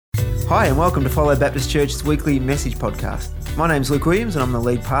Hi and welcome to Follow Baptist Church's weekly message podcast. My name's Luke Williams and I'm the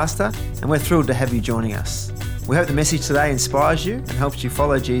lead pastor, and we're thrilled to have you joining us. We hope the message today inspires you and helps you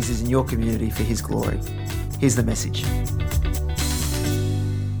follow Jesus in your community for his glory. Here's the message.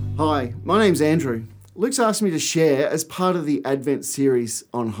 Hi, my name's Andrew. Luke's asked me to share as part of the Advent series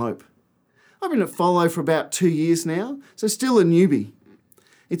on hope. I've been at Follow for about 2 years now, so still a newbie.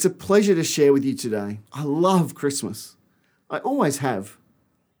 It's a pleasure to share with you today. I love Christmas. I always have.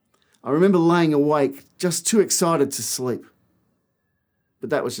 I remember laying awake, just too excited to sleep.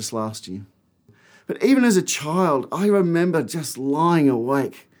 But that was just last year. But even as a child, I remember just lying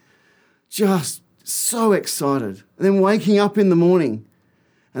awake, just so excited. And then waking up in the morning,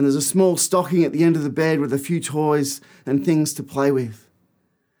 and there's a small stocking at the end of the bed with a few toys and things to play with.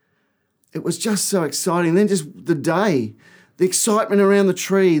 It was just so exciting. Then just the day, the excitement around the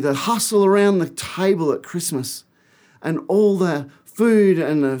tree, the hustle around the table at Christmas, and all the food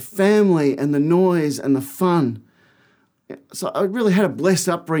and the family and the noise and the fun. So I really had a blessed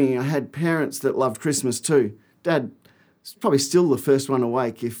upbringing. I had parents that loved Christmas too. Dad is probably still the first one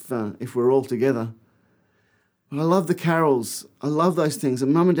awake if we're all together. But I love the carols. I love those things.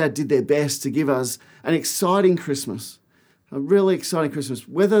 And Mum and Dad did their best to give us an exciting Christmas, a really exciting Christmas,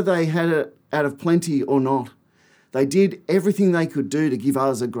 whether they had it out of plenty or not. They did everything they could do to give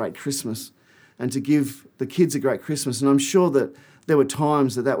us a great Christmas and to give the kids a great Christmas. And I'm sure that there were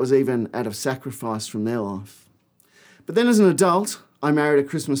times that was even out of sacrifice from their life. But then as an adult, I married a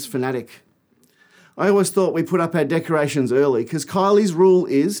Christmas fanatic. I always thought we put up our decorations early because Kylie's rule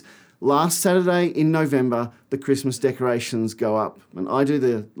is last Saturday in November, the Christmas decorations go up. And I do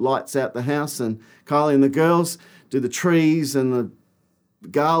the lights out the house, and Kylie and the girls do the trees and the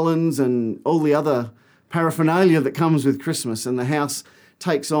garlands and all the other paraphernalia that comes with Christmas. And the house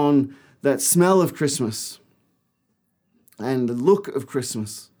takes on that smell of Christmas and the look of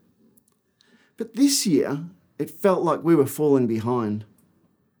Christmas. But this year, it felt like we were falling behind.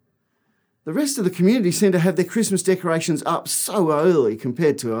 The rest of the community seemed to have their Christmas decorations up so early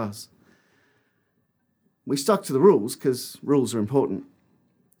compared to us. We stuck to the rules because rules are important.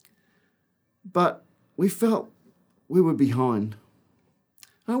 But we felt we were behind.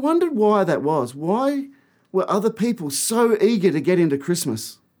 I wondered why that was. Why were other people so eager to get into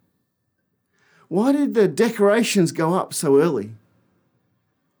Christmas? Why did the decorations go up so early?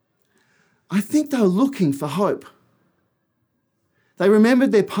 I think they were looking for hope. They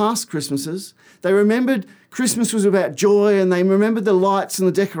remembered their past Christmases. They remembered Christmas was about joy, and they remembered the lights and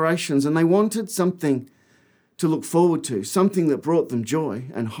the decorations, and they wanted something to look forward to, something that brought them joy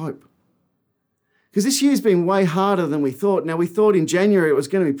and hope. Because this year's been way harder than we thought. Now, we thought in January it was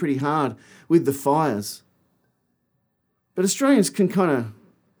going to be pretty hard with the fires. But Australians can kind of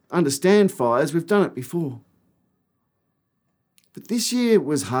understand fires. We've done it before. But this year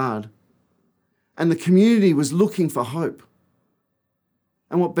was hard, and the community was looking for hope.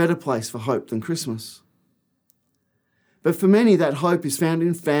 And what better place for hope than Christmas? But for many, that hope is found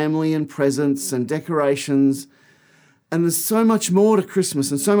in family and presents and decorations. And there's so much more to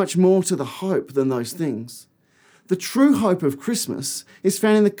Christmas and so much more to the hope than those things. The true hope of Christmas is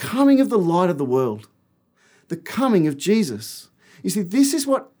found in the coming of the light of the world, the coming of Jesus. You see, this is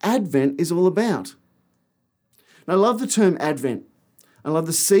what Advent is all about. And I love the term Advent. I love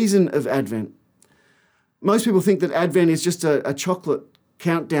the season of Advent. Most people think that Advent is just a chocolate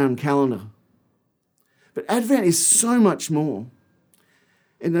countdown calendar. But Advent is so much more.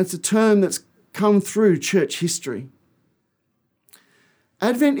 And it's a term that's come through church history.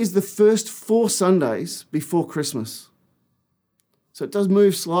 Advent is the first 4 Sundays before Christmas. So it does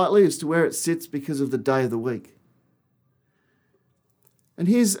move slightly as to where it sits because of the day of the week. And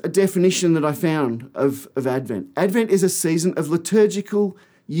here's a definition that I found of Advent. Advent is a season of liturgical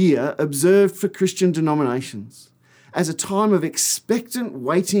year observed for Christian denominations as a time of expectant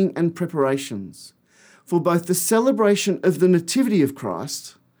waiting and preparations for both the celebration of the Nativity of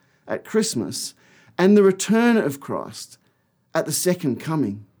Christ at Christmas and the return of Christ at the second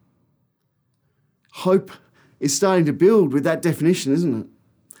coming. Hope is starting to build with that definition, isn't it?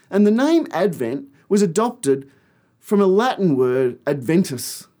 And the name Advent was adopted from a Latin word,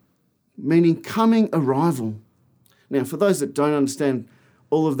 adventus, meaning coming arrival. Now, for those that don't understand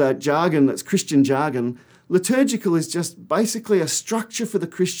all of that jargon, that's Christian jargon, liturgical is just basically a structure for the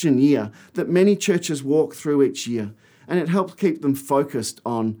Christian year that many churches walk through each year, and it helps keep them focused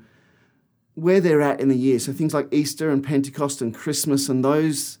on where they're at in the year. So things like Easter and Pentecost and Christmas and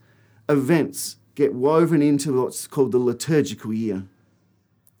those events get woven into what's called the liturgical year.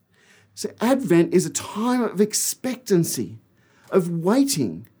 So Advent is a time of expectancy, of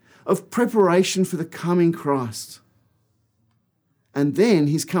waiting, of preparation for the coming Christ. and then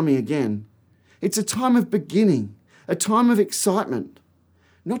His coming again. It's a time of beginning, a time of excitement,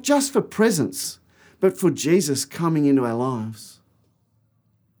 not just for presents, but for Jesus coming into our lives.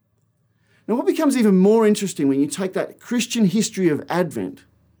 Now, what becomes even more interesting when you take that Christian history of Advent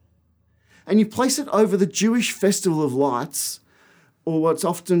and you place it over the Jewish festival of lights, or what's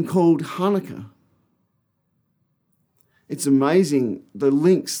often called Hanukkah. It's amazing the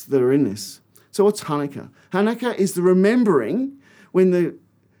links that are in this. So what's Hanukkah? Hanukkah is the remembering when the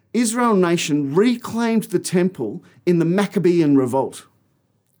Israel nation reclaimed the temple in the Maccabean revolt.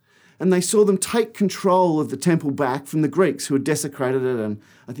 And they saw them take control of the temple back from the Greeks who had desecrated it, and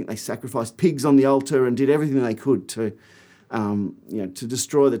I think they sacrificed pigs on the altar and did everything they could to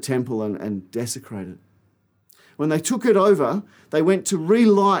destroy the temple and desecrate it. When they took it over, they went to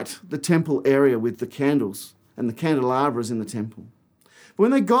relight the temple area with the candles and the candelabras in the temple. But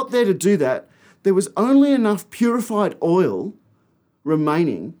when they got there to do that, there was only enough purified oil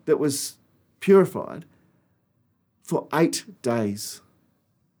remaining that was purified for 8 days.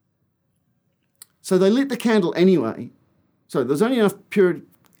 So they lit the candle anyway. So there's only enough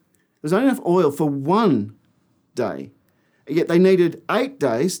oil for 1 day. Yet they needed 8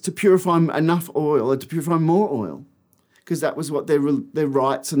 days to purify enough oil, or to purify more oil, because that was what their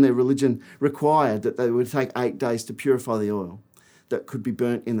rites and their religion required, that they would take 8 days to purify the oil that could be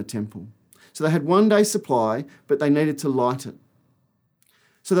burnt in the temple. So they had 1 day's supply, but they needed to light it.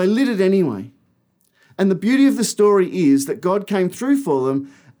 So they lit it anyway. And the beauty of the story is that God came through for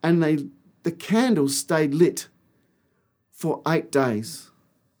them, and the candles stayed lit for 8 days,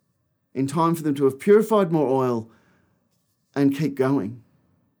 in time for them to have purified more oil and keep going.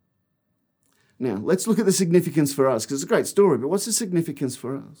 Now, let's look at the significance for us, because it's a great story, but what's the significance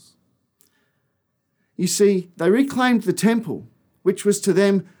for us? You see, they reclaimed the temple, which was to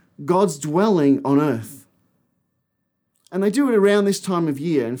them God's dwelling on earth. And they do it around this time of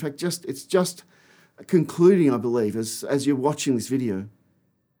year. In fact, it's just concluding, I believe, as you're watching this video.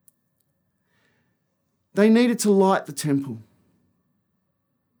 They needed to light the temple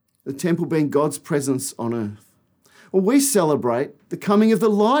being God's presence on earth. Well, we celebrate the coming of the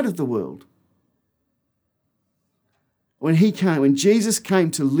light of the world. When Jesus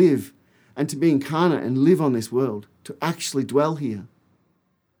came to live and to be incarnate and live on this world, to actually dwell here.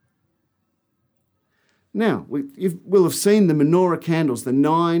 Now, you will have seen the menorah candles, the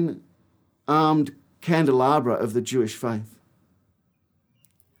 9-armed candelabra of the Jewish faith.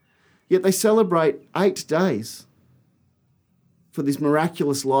 Yet they celebrate 8 days for this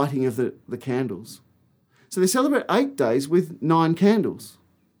miraculous lighting of the candles. So they celebrate 8 days with 9 candles.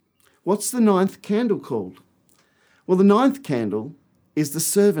 What's the 9th candle called? Well, the 9th candle is the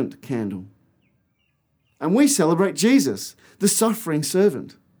servant candle. And we celebrate Jesus, the suffering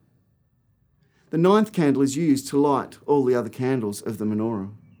servant. The 9th candle is used to light all the other candles of the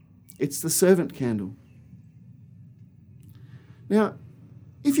menorah. It's the servant candle. Now,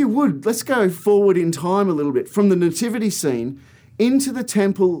 if you would, let's go forward in time a little bit from the nativity scene into the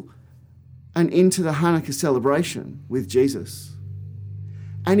temple and into the Hanukkah celebration with Jesus.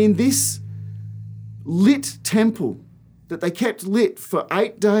 And in this lit temple that they kept lit for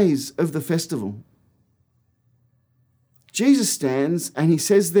 8 days of the festival, Jesus stands and he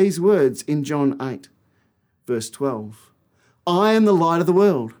says these words in John 8, verse 12. I am the light of the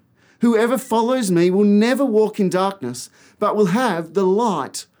world. Whoever follows me will never walk in darkness, but will have the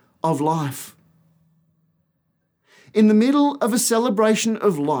light of life. In the middle of a celebration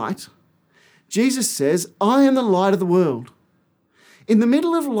of light, Jesus says, I am the light of the world. In the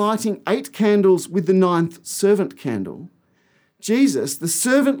middle of lighting 8 candles with the 9th servant candle, Jesus, the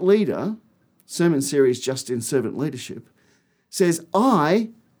servant leader, sermon series just in servant leadership, says,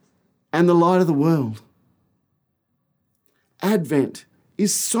 I am the light of the world. Advent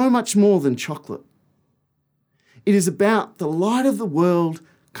is so much more than chocolate. It is about the light of the world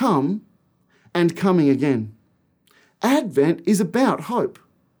come and coming again. Advent is about hope.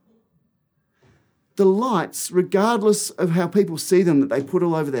 The lights, regardless of how people see them that they put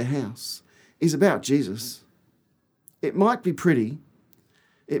all over their house, is about Jesus. It might be pretty.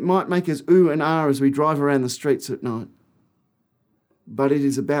 It might make us ooh and ah as we drive around the streets at night. But it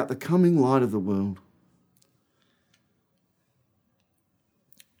is about the coming light of the world.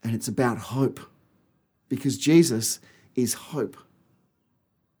 And it's about hope, because Jesus is hope.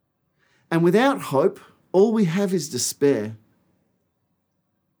 And without hope, all we have is despair.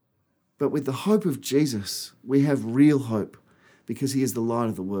 But with the hope of Jesus, we have real hope, because he is the light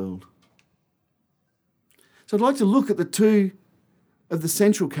of the world. So I'd like to look at the 2 of the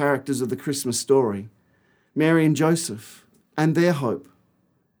central characters of the Christmas story, Mary and Joseph, and their hope.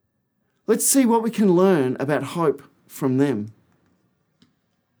 Let's see what we can learn about hope from them.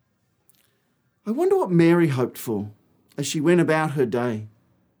 I wonder what Mary hoped for as she went about her day.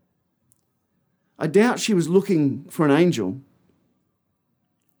 I doubt she was looking for an angel.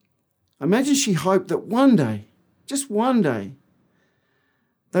 I imagine she hoped that one day, just one day,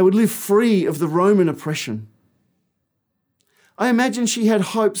 they would live free of the Roman oppression. I imagine she had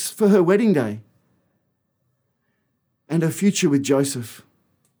hopes for her wedding day and her future with Joseph.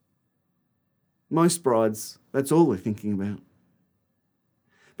 Most brides, that's all they're thinking about.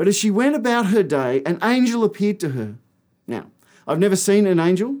 But as she went about her day, an angel appeared to her. Now, I've never seen an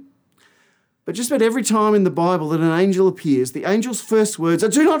angel, but just about every time in the Bible that an angel appears, the angel's first words are,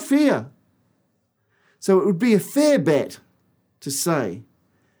 "Do not fear." So it would be a fair bet to say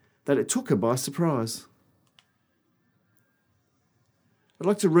that it took her by surprise. I'd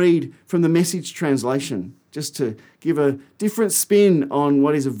like to read from the Message translation, just to give a different spin on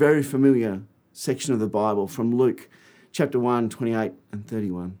what is a very familiar section of the Bible from Luke chapter 1, 28 and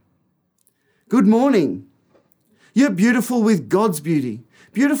 31. Good morning. You're beautiful with God's beauty,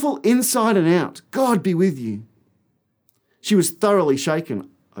 beautiful inside and out. God be with you. She was thoroughly shaken,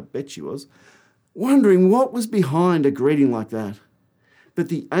 I bet she was, wondering what was behind a greeting like that. But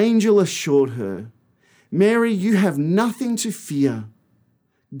the angel assured her, Mary, you have nothing to fear.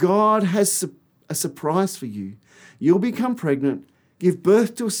 God has a surprise for you. You'll become pregnant, give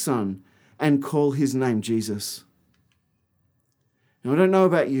birth to a son, and call his name Jesus. Now, I don't know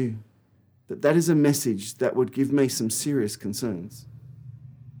about you, but that is a message that would give me some serious concerns.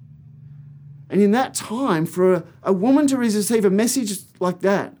 And in that time, for a woman to receive a message like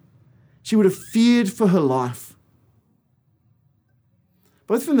that, she would have feared for her life.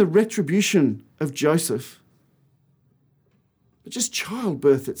 Both from the retribution of Joseph, but just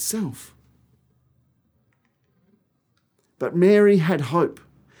childbirth itself. But Mary had hope.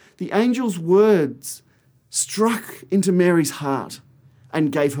 The angel's words struck into Mary's heart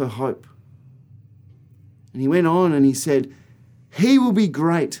and gave her hope. And he went on and he said, he will be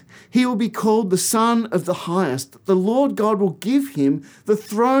great. He will be called the Son of the Highest. The Lord God will give him the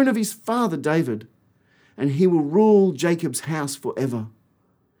throne of his father David, and he will rule Jacob's house forever.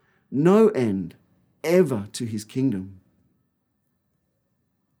 No end ever to his kingdom.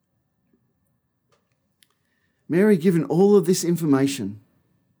 Mary, given all of this information,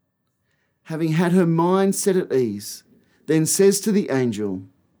 having had her mind set at ease, then says to the angel,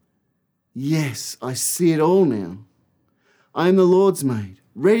 yes, I see it all now. I am the Lord's maid,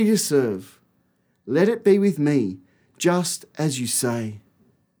 ready to serve. Let it be with me, just as you say.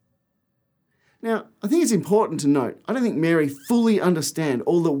 Now, I think it's important to note, I don't think Mary fully understands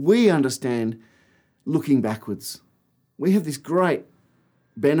all that we understand looking backwards. We have this great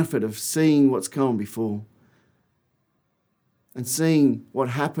benefit of seeing what's gone before and seeing what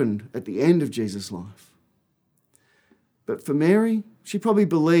happened at the end of Jesus' life. But for Mary, she probably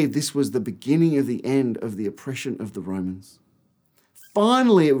believed this was the beginning of the end of the oppression of the Romans.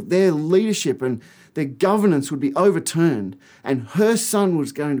 Finally, their leadership and their governance would be overturned, and her son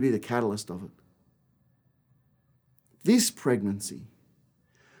was going to be the catalyst of it. This pregnancy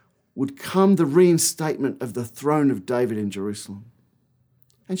would come the reinstatement of the throne of David in Jerusalem.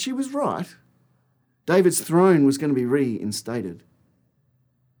 And she was right. David's throne was going to be reinstated.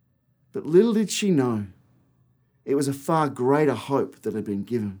 But little did she know, it was a far greater hope that had been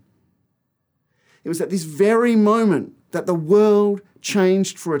given. It was at this very moment that the world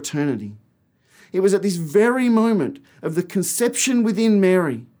changed for eternity. It was at this very moment of the conception within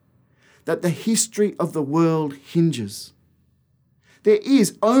Mary that the history of the world hinges. There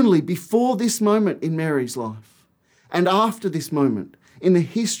is only before this moment in Mary's life and after this moment in the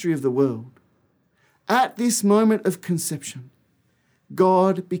history of the world, at this moment of conception,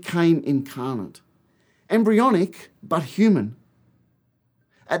 God became incarnate, embryonic but human.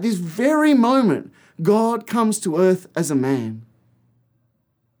 At this very moment, God comes to earth as a man.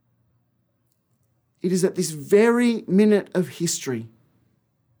 It is at this very minute of history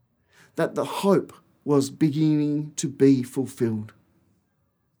that the hope was beginning to be fulfilled.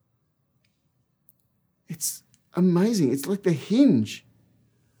 It's amazing. It's like the hinge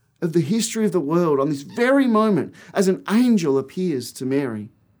of the history of the world on this very moment as an angel appears to Mary.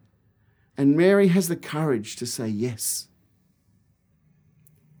 And Mary has the courage to say yes.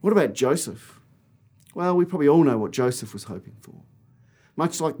 What about Joseph? Well, we probably all know what Joseph was hoping for.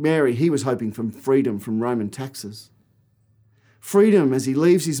 Much like Mary, he was hoping for freedom from Roman taxes. Freedom as he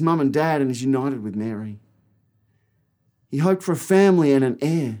leaves his mum and dad and is united with Mary. He hoped for a family and an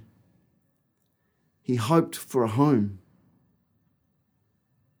heir. He hoped for a home.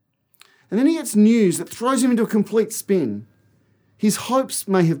 And then he gets news that throws him into a complete spin. His hopes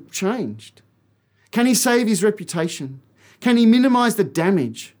may have changed. Can he save his reputation? Can he minimise the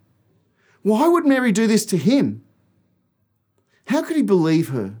damage? Why would Mary do this to him? How could he believe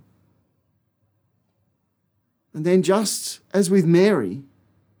her? And then, just as with Mary,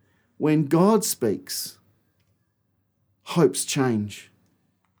 when God speaks, hopes change.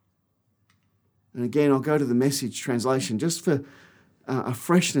 And again, I'll go to the Message translation just for a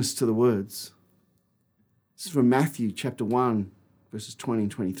freshness to the words. This is from Matthew chapter 1, verses 20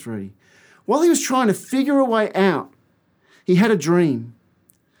 and 23. While he was trying to figure a way out, he had a dream.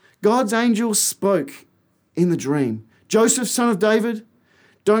 God's angel spoke in the dream. Joseph, son of David,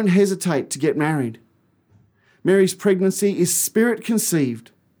 don't hesitate to get married. Mary's pregnancy is spirit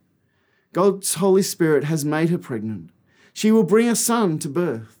conceived. God's Holy Spirit has made her pregnant. She will bring a son to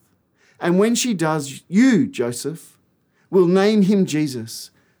birth. And when she does, you, Joseph, will name him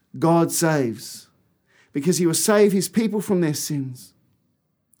Jesus, God saves, because he will save his people from their sins.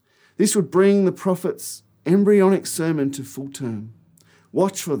 This would bring the prophet's embryonic sermon to full term.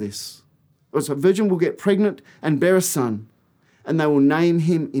 Watch for this. A virgin will get pregnant and bear a son, and they will name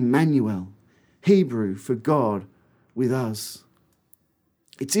him Emmanuel, Hebrew for God with us.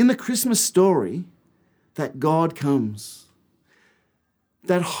 It's in the Christmas story that God comes.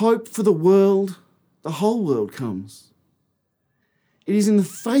 That hope for the world, the whole world comes. It is in the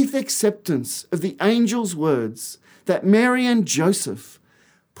faith acceptance of the angel's words that Mary and Joseph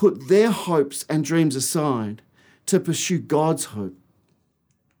put their hopes and dreams aside to pursue God's hope.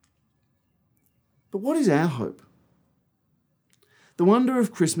 But what is our hope? The wonder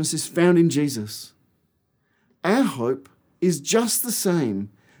of Christmas is found in Jesus. Our hope is just the same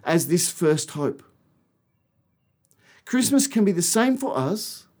as this first hope. Christmas can be the same for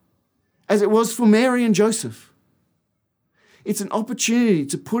us as it was for Mary and Joseph. It's an opportunity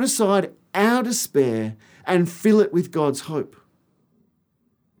to put aside our despair and fill it with God's hope.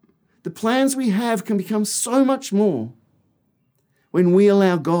 The plans we have can become so much more when we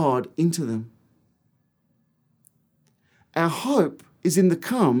allow God into them. Our hope is in the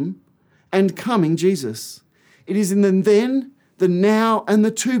come and coming Jesus. It is in the then, the now, and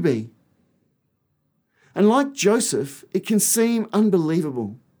the to be. And like Joseph, it can seem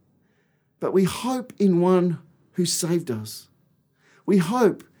unbelievable, but we hope in one who saved us. We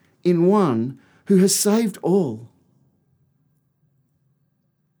hope in one who has saved all.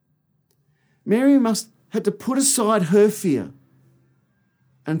 Mary had to put aside her fear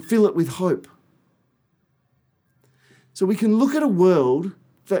and fill it with hope. So we can look at a world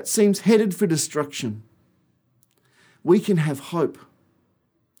that seems headed for destruction. We can have hope.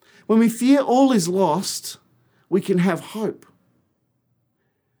 When we fear all is lost, we can have hope.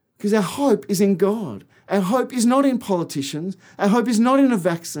 Because our hope is in God. Our hope is not in politicians. Our hope is not in a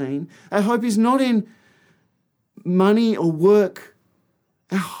vaccine. Our hope is not in money or work.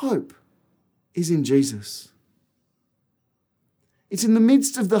 Our hope is in Jesus. It's in the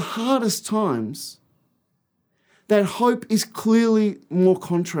midst of the hardest times that hope is clearly more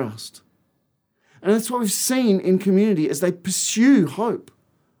contrast. And that's what we've seen in community as they pursue hope.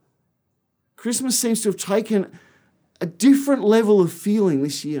 Christmas seems to have taken a different level of feeling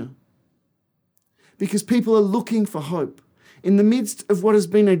this year because people are looking for hope in the midst of what has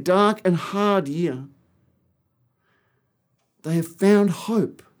been a dark and hard year. They have found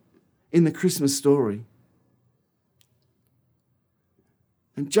hope in the Christmas story.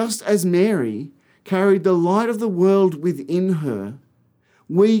 And just as Mary carried the light of the world within her,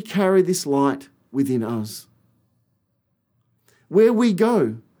 we carry this light within us. Where we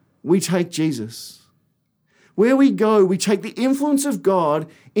go, we take Jesus. Where we go, we take the influence of God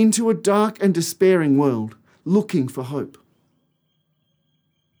into a dark and despairing world, looking for hope.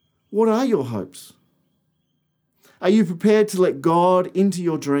 What are your hopes? Are you prepared to let God into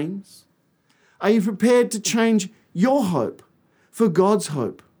your dreams? Are you prepared to change your hope for God's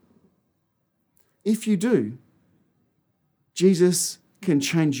hope? If you do, Jesus can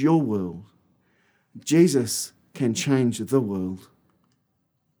change your world. Jesus can change the world.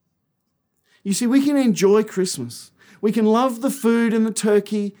 You see, we can enjoy Christmas. We can love the food and the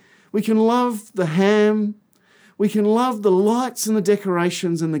turkey. We can love the ham. We can love the lights and the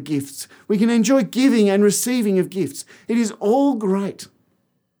decorations and the gifts. We can enjoy giving and receiving of gifts. It is all great.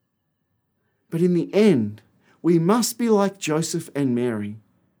 But in the end, we must be like Joseph and Mary.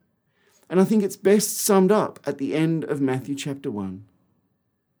 And I think it's best summed up at the end of Matthew chapter 1.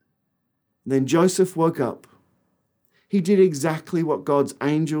 Then Joseph woke up. He did exactly what God's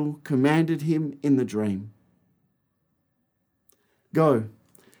angel commanded him in the dream. Go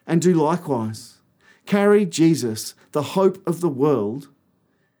and do likewise. Carry Jesus, the hope of the world,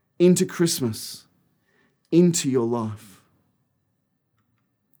 into Christmas, into your life.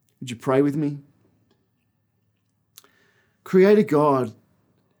 Would you pray with me? Creator God,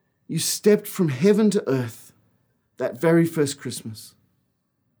 You stepped from heaven to earth that very first Christmas.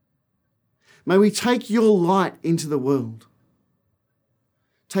 May we take your light into the world,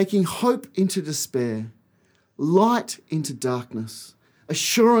 taking hope into despair, light into darkness,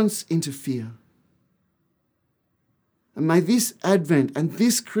 assurance into fear. And may this Advent and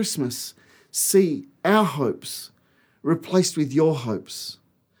this Christmas see our hopes replaced with your hopes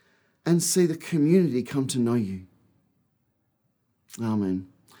and see the community come to know you. Amen.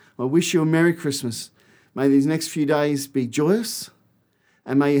 I wish you a Merry Christmas. May these next few days be joyous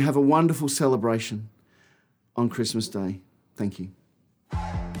and may you have a wonderful celebration on Christmas Day. Thank you.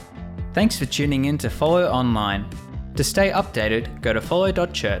 Thanks for tuning in to Follow Online. To stay updated, go to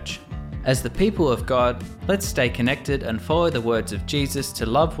follow.church. As the people of God, let's stay connected and follow the words of Jesus to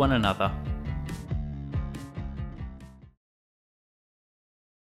love one another.